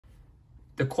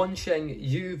the Quansheng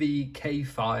UV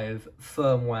K5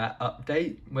 firmware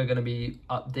update. We're going to be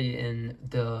updating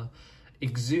the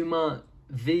Exzumer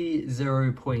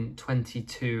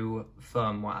V0.22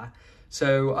 firmware.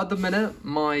 So at the minute,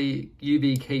 my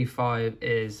UV K5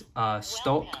 is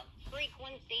stock.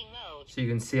 So you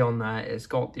can see on there, it's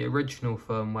got the original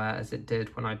firmware as it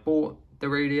did when I bought the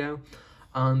radio.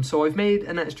 So I've made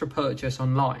an extra purchase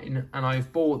online and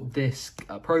I've bought this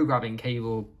programming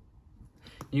cable.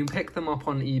 You can pick them up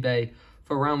on eBay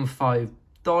for around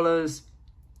 $5,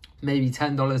 maybe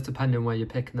 $10, depending on where you're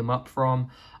picking them up from.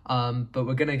 But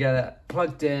we're gonna get it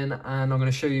plugged in and I'm gonna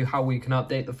show you how we can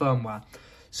update the firmware.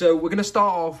 So we're gonna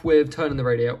start off with turning the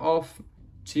radio off.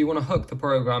 So you wanna hook the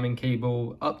programming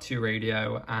cable up to your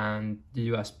radio and the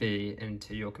USB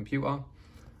into your computer.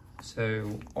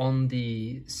 So on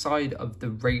the side of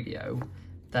the radio,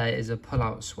 there is a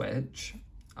pull-out switch,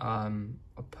 a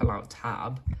pull-out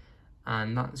tab,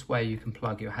 and that's where you can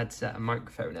plug your headset and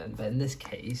microphone in. But in this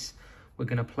case, we're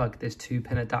going to plug this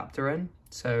 2-pin adapter in.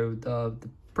 So the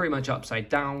pretty much upside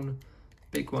down,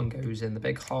 big one goes in the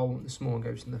big hole, the small one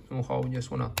goes in the small hole. You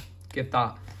just want to give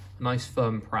that a nice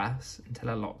firm press until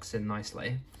it locks in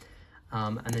nicely.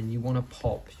 And then you want to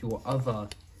pop your other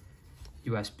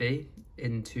USB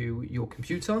into your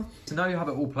computer. So now you have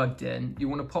it all plugged in, you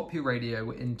want to pop your radio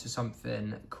into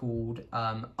something called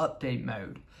update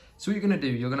mode. So what you're going to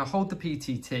do, you're going to hold the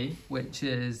PTT, which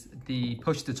is the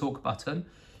push to talk button.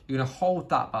 You're going to hold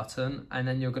that button and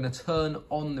then you're going to turn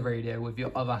on the radio with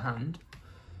your other hand.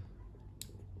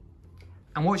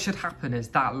 And what should happen is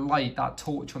that light, that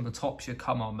torch on the top should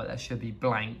come on, but there should be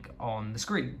blank on the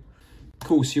screen.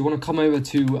 Cool, so you want to come over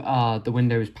to the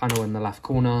Windows panel in the left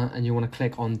corner and you want to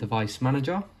click on Device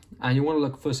Manager. And you want to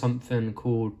look for something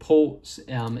called ports.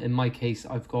 In my case,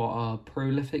 I've got a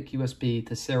prolific USB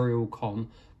to serial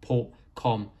COM port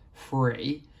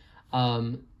COM3.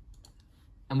 And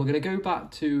we're going to go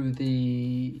back to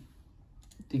the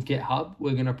GitHub.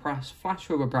 We're going to press flash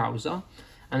through a browser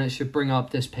and it should bring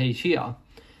up this page here.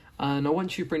 Now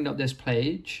once you bring up this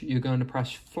page, you're going to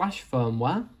press flash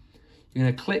firmware. You're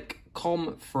going to click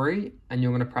COM3 and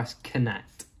you're going to press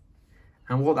connect.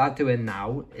 And what that's doing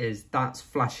now is that's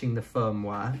flashing the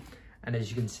firmware. And as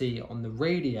you can see on the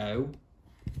radio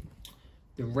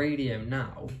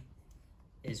now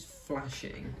is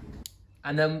flashing.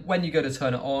 And then when you go to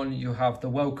turn it on, you have the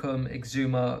welcome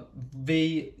Exzumer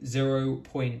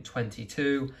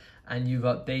V0.22 and you've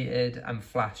updated and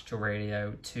flashed your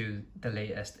radio to the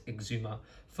latest Exzumer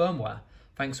firmware.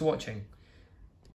 Thanks for watching.